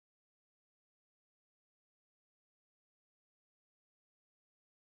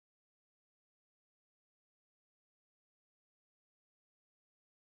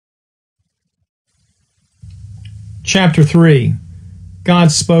Chapter 3,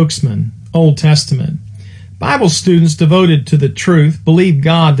 God's Spokesman, Old Testament. Bible students devoted to the truth believe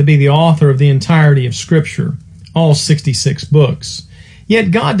God to be the author of the entirety of Scripture, all 66 books.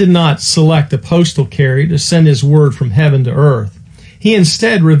 Yet God did not select a postal carrier to send His word from heaven to earth. He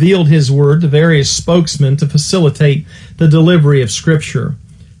instead revealed His word to various spokesmen to facilitate the delivery of Scripture.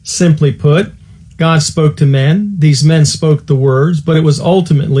 Simply put, God spoke to men, these men spoke the words, but it was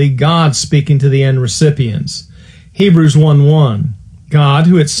ultimately God speaking to the end recipients. Hebrews 1:1. God,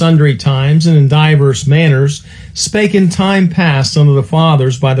 who at sundry times and in divers manners spake in time past unto the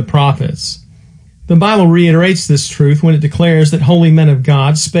fathers by the prophets. The Bible reiterates this truth when it declares that holy men of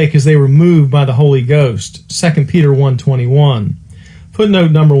God spake as they were moved by the Holy Ghost. 2 Peter 1:21.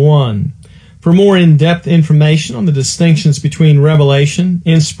 Footnote number 1. For more in-depth information on the distinctions between revelation,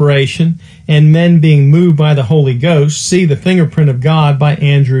 inspiration, and men being moved by the Holy Ghost, see The Fingerprint of God by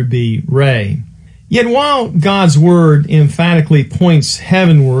Andrew B. Ray. Yet while God's Word emphatically points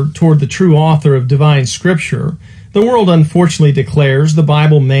heavenward toward the true author of divine Scripture, the world unfortunately declares the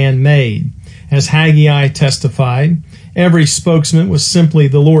Bible man-made. As Haggai testified, every spokesman was simply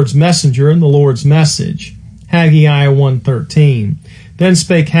the Lord's messenger and the Lord's message. Haggai 1:13. Then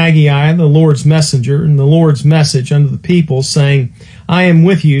spake Haggai, the Lord's messenger, and the Lord's message unto the people, saying, I am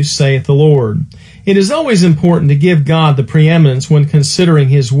with you, saith the Lord. It is always important to give God the preeminence when considering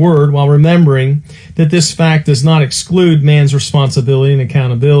His Word, while remembering that this fact does not exclude man's responsibility and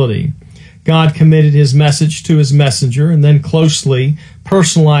accountability. God committed His message to His messenger and then closely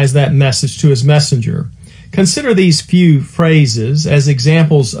personalized that message to His messenger. Consider these few phrases as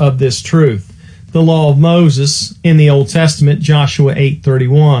examples of this truth. The law of Moses in the Old Testament, Joshua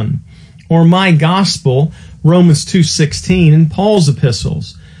 8:31, or my gospel, Romans 2:16, in Paul's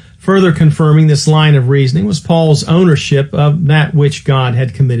epistles. Further confirming this line of reasoning was Paul's ownership of that which God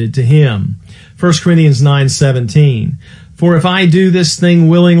had committed to him. 1 Corinthians 9:17, for if I do this thing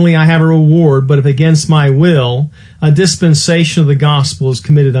willingly, I have a reward, but if against my will, a dispensation of the gospel is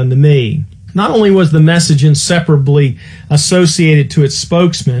committed unto me. Not only was the message inseparably associated to its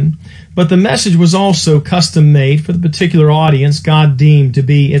spokesman, but the message was also custom-made for the particular audience God deemed to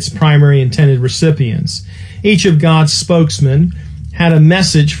be its primary intended recipients. Each of God's spokesmen had a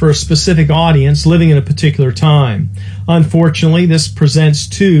message for a specific audience living in a particular time. Unfortunately, this presents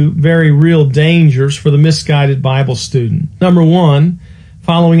two very real dangers for the misguided Bible student. Number one,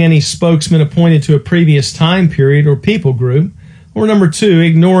 following any spokesman appointed to a previous time period or people group, or number two,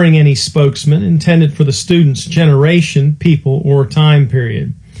 ignoring any spokesman intended for the student's generation, people, or time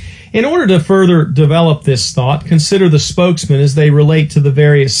period. In order to further develop this thought, consider the spokesmen as they relate to the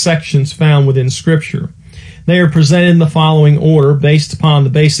various sections found within Scripture. They are presented in the following order based upon the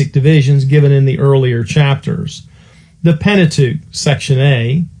basic divisions given in the earlier chapters. The Pentateuch, Section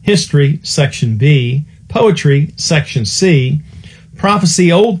A, History, Section B, Poetry, Section C, Prophecy,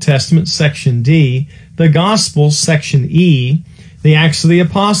 Old Testament, Section D, the Gospels, Section E, the Acts of the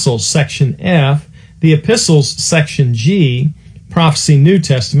Apostles, Section F, the Epistles, Section G, Prophecy, New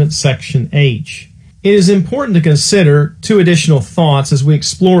Testament, Section H. It is important to consider two additional thoughts as we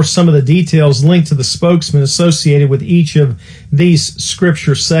explore some of the details linked to the spokesman associated with each of these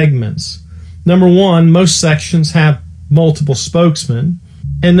Scripture segments. Number one, most sections have multiple spokesmen.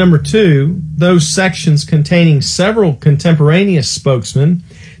 And number two, those sections containing several contemporaneous spokesmen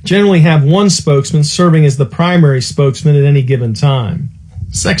generally have one spokesman serving as the primary spokesman at any given time.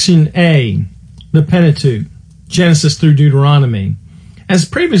 Section A, the Pentateuch, Genesis through Deuteronomy. As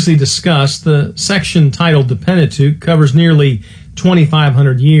previously discussed, the section titled the Pentateuch covers nearly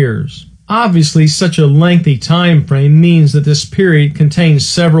 2,500 years. Obviously, such a lengthy time frame means that this period contains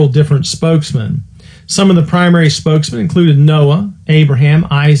several different spokesmen. Some of the primary spokesmen included Noah, Abraham,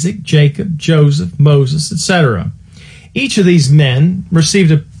 Isaac, Jacob, Joseph, Moses, etc. Each of these men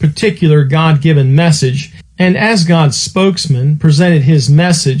received a particular God-given message, and as God's spokesman, presented his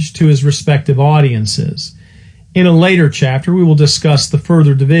message to his respective audiences. In a later chapter, we will discuss the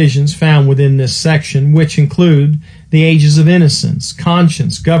further divisions found within this section, which include the ages of innocence,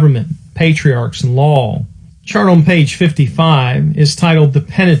 conscience, government, patriarchs, and law. Chart on page 55 is titled The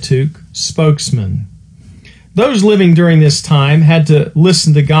Pentateuch Spokesman. Those living during this time had to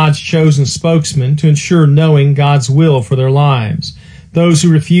listen to God's chosen spokesman to ensure knowing God's will for their lives. Those who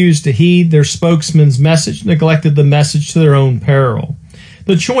refused to heed their spokesman's message neglected the message to their own peril.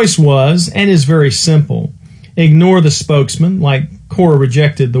 The choice was, and is very simple. Ignore the spokesman, like Korah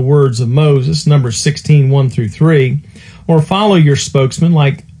rejected the words of Moses, Numbers 16:1-3, or follow your spokesman,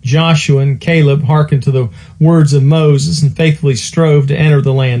 like Joshua and Caleb hearkened to the words of Moses and faithfully strove to enter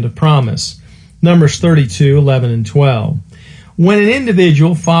the land of promise. Numbers 32:11-12. When an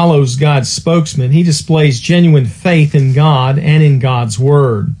individual follows God's spokesman, he displays genuine faith in God and in God's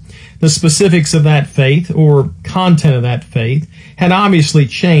Word. The specifics of that faith, or content of that faith, had obviously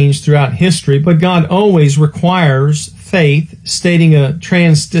changed throughout history, but God always requires faith, stating a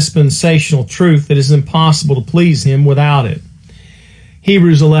transdispensational truth that is impossible to please Him without it.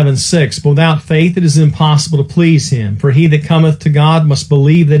 Hebrews 11:6, but without faith it is impossible to please Him. For he that cometh to God must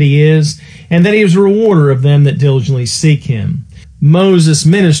believe that He is, and that He is a rewarder of them that diligently seek Him. Moses'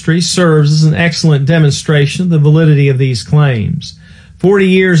 ministry serves as an excellent demonstration of the validity of these claims. 40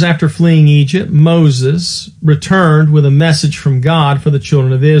 years after fleeing Egypt, Moses returned with a message from God for the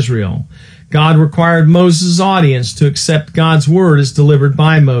children of Israel. God required Moses' audience to accept God's word as delivered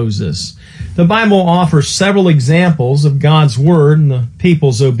by Moses. The Bible offers several examples of God's word and the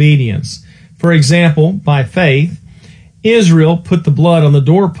people's obedience. For example, by faith, Israel put the blood on the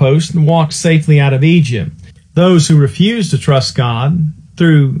doorpost and walked safely out of Egypt. Those who refused to trust God,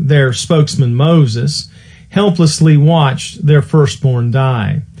 through their spokesman Moses, helplessly watched their firstborn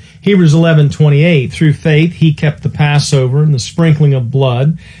die. Hebrews 11:28, through faith he kept the Passover and the sprinkling of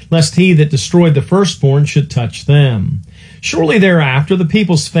blood, lest he that destroyed the firstborn should touch them. Shortly thereafter, the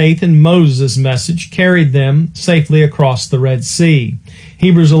people's faith in Moses' message carried them safely across the Red Sea.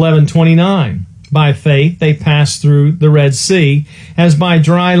 Hebrews 11:29, by faith they passed through the Red Sea as by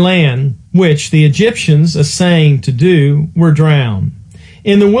dry land, which the Egyptians, essaying to do, were drowned.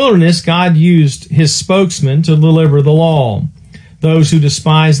 In the wilderness, God used His spokesman to deliver the law. Those who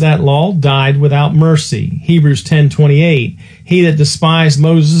despised that law died without mercy. Hebrews 10:28, he that despised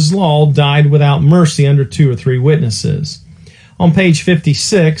Moses' law died without mercy under 2 or 3 witnesses. On page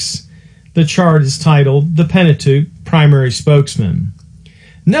 56, the chart is titled, The Pentateuch, Primary Spokesman.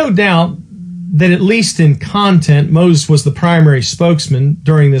 No doubt that at least in content, Moses was the primary spokesman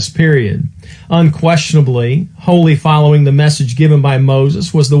during this period. Unquestionably, wholly following the message given by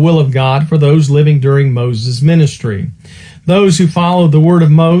Moses was the will of God for those living during Moses' ministry. Those who followed the word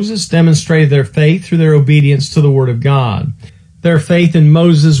of Moses demonstrated their faith through their obedience to the word of God. Their faith in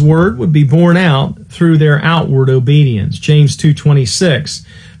Moses' word would be borne out through their outward obedience. James 2:26,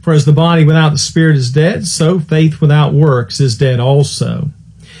 for as the body without the spirit is dead, so faith without works is dead also.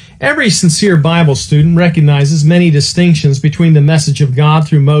 Every sincere Bible student recognizes many distinctions between the message of God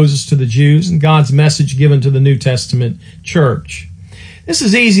through Moses to the Jews and God's message given to the New Testament church. This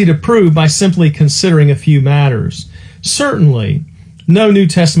is easy to prove by simply considering a few matters. Certainly, no New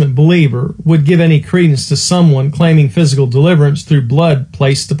Testament believer would give any credence to someone claiming physical deliverance through blood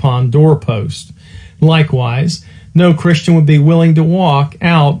placed upon doorposts. Likewise, no Christian would be willing to walk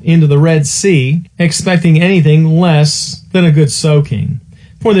out into the Red Sea expecting anything less than a good soaking.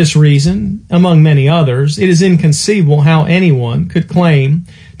 For this reason, among many others, it is inconceivable how anyone could claim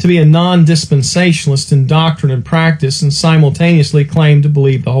to be a non-dispensationalist in doctrine and practice and simultaneously claim to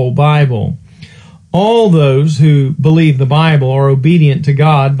believe the whole Bible. All those who believe the Bible are obedient to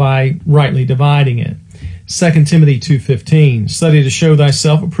God by rightly dividing it. 2 Timothy 2:15, study to show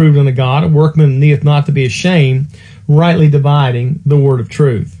thyself approved unto God, a workman that needeth not to be ashamed, rightly dividing the word of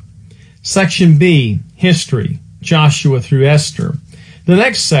truth. Section B, History, Joshua through Esther. The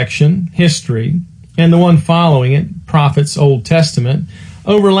next section, History, and the one following it, Prophets, Old Testament,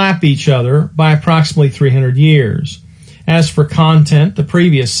 overlap each other by approximately 300 years. As for content, the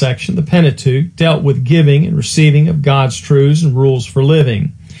previous section, the Pentateuch, dealt with giving and receiving of God's truths and rules for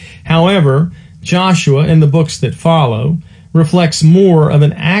living. However, Joshua and the books that follow reflects more of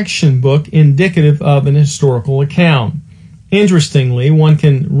an action book indicative of an historical account. Interestingly, one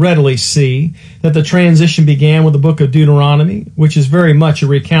can readily see that the transition began with the book of Deuteronomy, which is very much a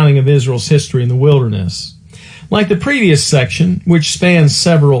recounting of Israel's history in the wilderness. Like the previous section, which spans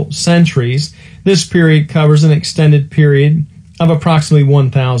several centuries, this period covers an extended period of approximately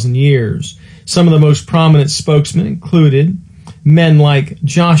 1,000 years. Some of the most prominent spokesmen included men like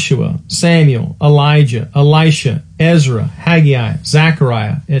Joshua, Samuel, Elijah, Elisha, Ezra, Haggai,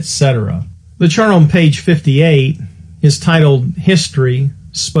 Zechariah, etc. The chart on page 58 is titled History,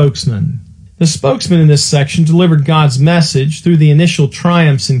 Spokesman. The spokesman in this section delivered God's message through the initial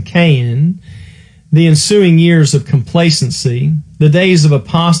triumphs in Canaan, the ensuing years of complacency, the days of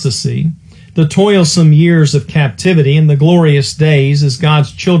apostasy, the toilsome years of captivity, and the glorious days as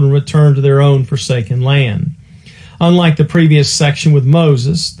God's children returned to their own forsaken land. Unlike the previous section with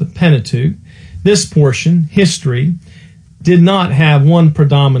Moses, the Pentateuch, this portion, History, did not have one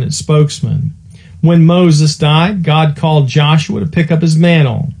predominant spokesman. When Moses died, God called Joshua to pick up his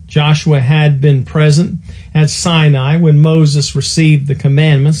mantle. Joshua had been present at Sinai when Moses received the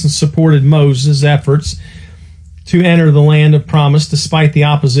commandments and supported Moses' efforts to enter the land of promise despite the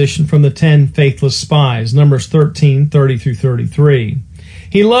opposition from the 10 faithless spies, Numbers 13:30-33.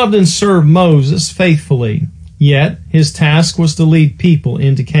 He loved and served Moses faithfully, yet his task was to lead people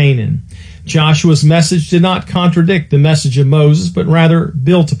into Canaan. Joshua's message did not contradict the message of Moses, but rather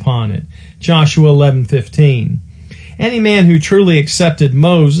built upon it, Joshua 11:15. Any man who truly accepted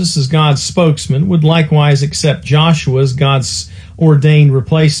Moses as God's spokesman would likewise accept Joshua as God's ordained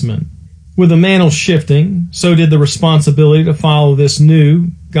replacement. With the mantle shifting, so did the responsibility to follow this new,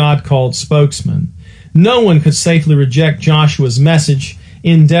 God-called spokesman. No one could safely reject Joshua's message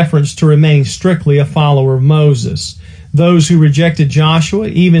in deference to remaining strictly a follower of Moses. Those who rejected Joshua,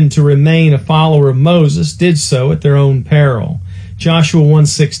 even to remain a follower of Moses, did so at their own peril. Joshua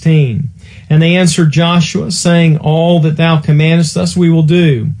 1:16. And they answered Joshua, saying, All that thou commandest us we will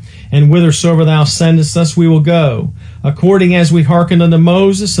do, and whithersoever thou sendest us we will go. According as we hearkened unto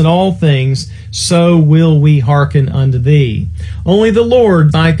Moses in all things, so will we hearken unto thee. Only the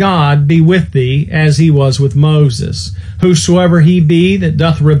Lord thy God be with thee, as he was with Moses. Whosoever he be that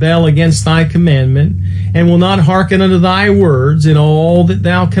doth rebel against thy commandment, and will not hearken unto thy words in all that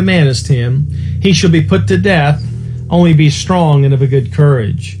thou commandest him, he shall be put to death. Only be strong and of a good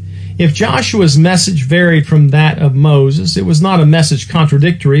courage. If Joshua's message varied from that of Moses, it was not a message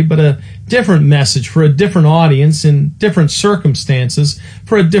contradictory, but a different message for a different audience in different circumstances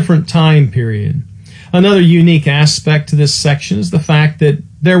for a different time period. Another unique aspect to this section is the fact that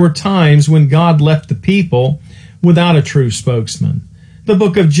there were times when God left the people without a true spokesman. The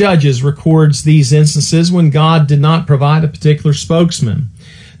book of Judges records these instances when God did not provide a particular spokesman.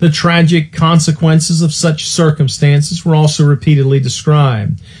 The tragic consequences of such circumstances were also repeatedly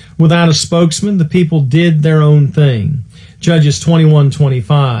described. Without a spokesman, the people did their own thing. Judges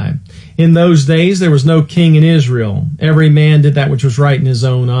 21:25. In those days there was no king in Israel. Every man did that which was right in his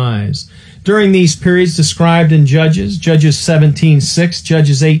own eyes. During these periods described in Judges, Judges 17:6,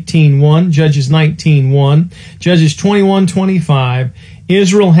 Judges 18:1, Judges 19:1, Judges 21:25,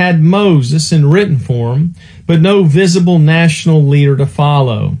 Israel had Moses in written form, but no visible national leader to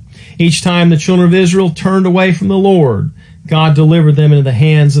follow. Each time the children of Israel turned away from the Lord, God delivered them into the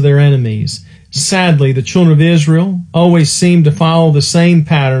hands of their enemies. Sadly, the children of Israel always seemed to follow the same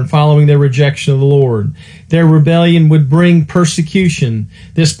pattern following their rejection of the Lord. Their rebellion would bring persecution.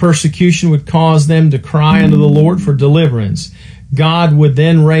 This persecution would cause them to cry unto the Lord for deliverance. God would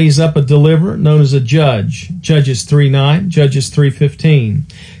then raise up a deliverer known as a judge. Judges 3:9, Judges 3:15.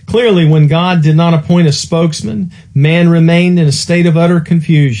 Clearly, when God did not appoint a spokesman, man remained in a state of utter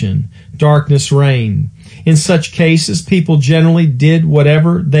confusion. Darkness reigned. In such cases, people generally did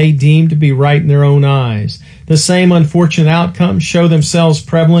whatever they deemed to be right in their own eyes. The same unfortunate outcomes show themselves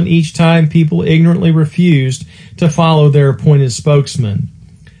prevalent each time people ignorantly refused to follow their appointed spokesman.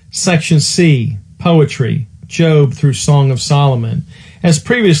 Section C, Poetry, Job through Song of Solomon. As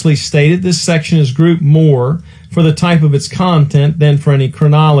previously stated, this section is grouped more for the type of its content than for any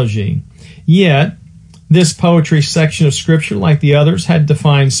chronology. Yet, this poetry section of Scripture, like the others, had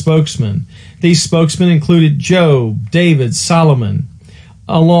defined spokesmen. These spokesmen included Job, David, Solomon,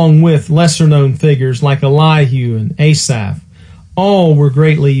 along with lesser-known figures like Elihu and Asaph. All were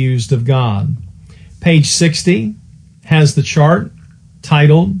greatly used of God. Page 60 has the chart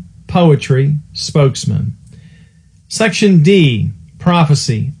titled Poetry, Spokesman. Section D,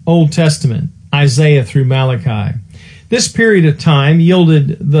 Prophecy, Old Testament, Isaiah through Malachi. This period of time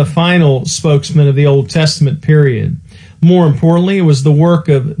yielded the final spokesman of the Old Testament period. More importantly, it was the work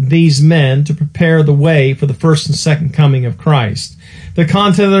of these men to prepare the way for the first and second coming of Christ. The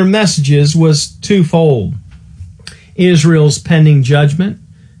content of their messages was twofold: Israel's pending judgment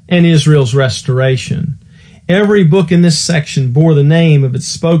and Israel's restoration. Every book in this section bore the name of its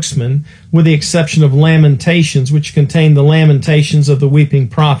spokesman, with the exception of Lamentations, which contained the lamentations of the weeping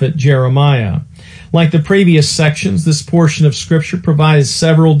prophet Jeremiah. Like the previous sections, this portion of Scripture provided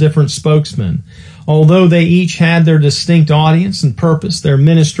several different spokesmen. Although they each had their distinct audience and purpose, their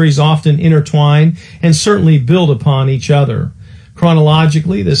ministries often intertwined and certainly build upon each other.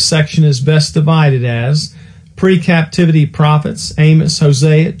 Chronologically, this section is best divided as pre-captivity prophets, Amos,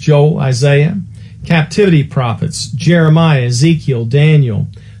 Hosea, Joel, Isaiah; captivity prophets, Jeremiah, Ezekiel, Daniel;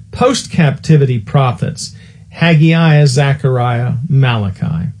 post-captivity prophets, Haggai, Zechariah,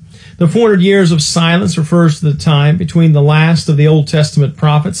 Malachi. The 400 years of silence refers to the time between the last of the Old Testament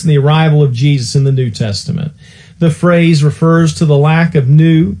prophets and the arrival of Jesus in the New Testament. The phrase refers to the lack of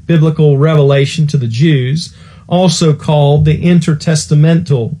new biblical revelation to the Jews, also called the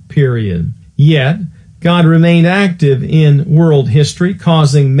intertestamental period. Yet, God remained active in world history,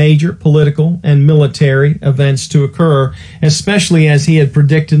 causing major political and military events to occur, especially as he had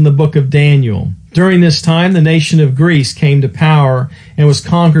predicted in the book of Daniel. During this time, the nation of Greece came to power and was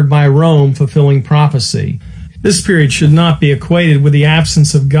conquered by Rome, fulfilling prophecy. This period should not be equated with the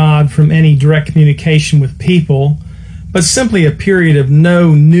absence of God from any direct communication with people, but simply a period of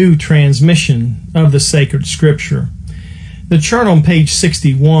no new transmission of the sacred Scripture. The chart on page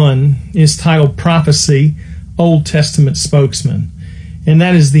 61 is titled Prophecy, Old Testament Spokesmen, and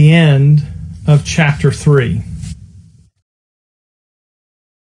that is the end of chapter 3.